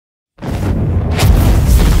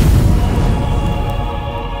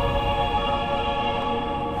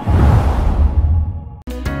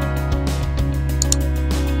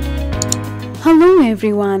Hello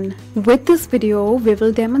everyone, with this video we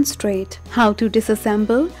will demonstrate how to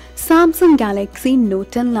disassemble Samsung Galaxy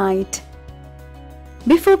Note 10 Lite.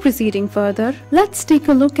 Before proceeding further, let's take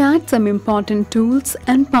a look at some important tools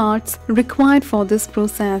and parts required for this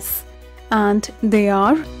process. And they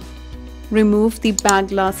are: remove the back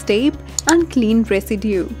glass tape and clean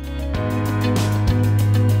residue.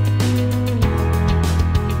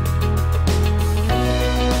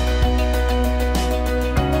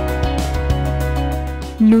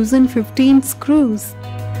 Loosen 15 screws.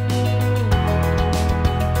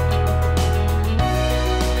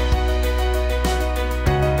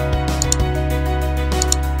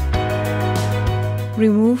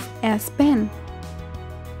 Remove S-Pen.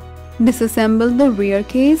 Disassemble the rear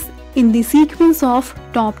case in the sequence of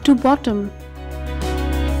top to bottom.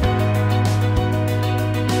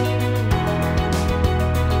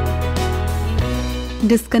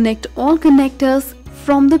 Disconnect all connectors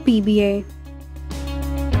from the PBA.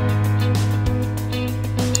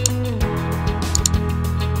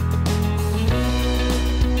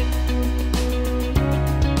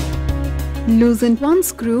 Loosen one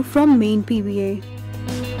screw from Main PBA.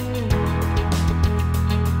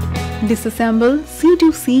 Disassemble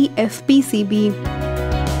C2C FPCB.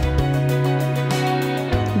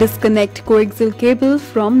 Disconnect coaxial cable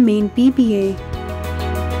from Main PBA.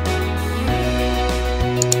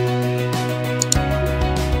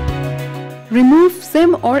 Remove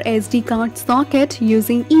SIM or SD card socket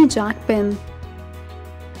using e-jack pin.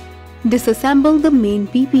 Disassemble the Main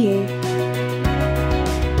PBA.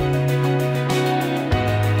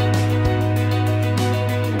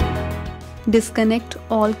 Disconnect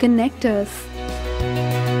all connectors.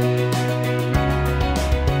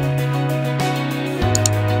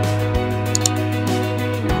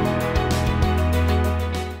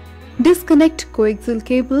 Disconnect coaxial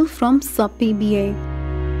cable from Sub PBA.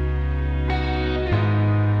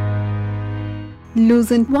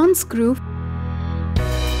 Loosen one screw.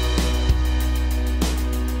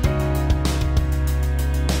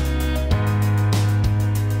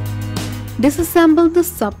 Disassemble the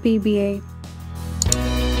Sub PBA.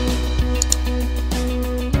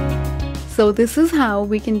 So this is how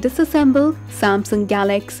we can disassemble Samsung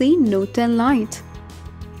Galaxy Note 10 Lite.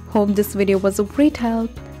 Hope this video was of great help.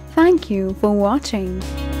 Thank you for watching.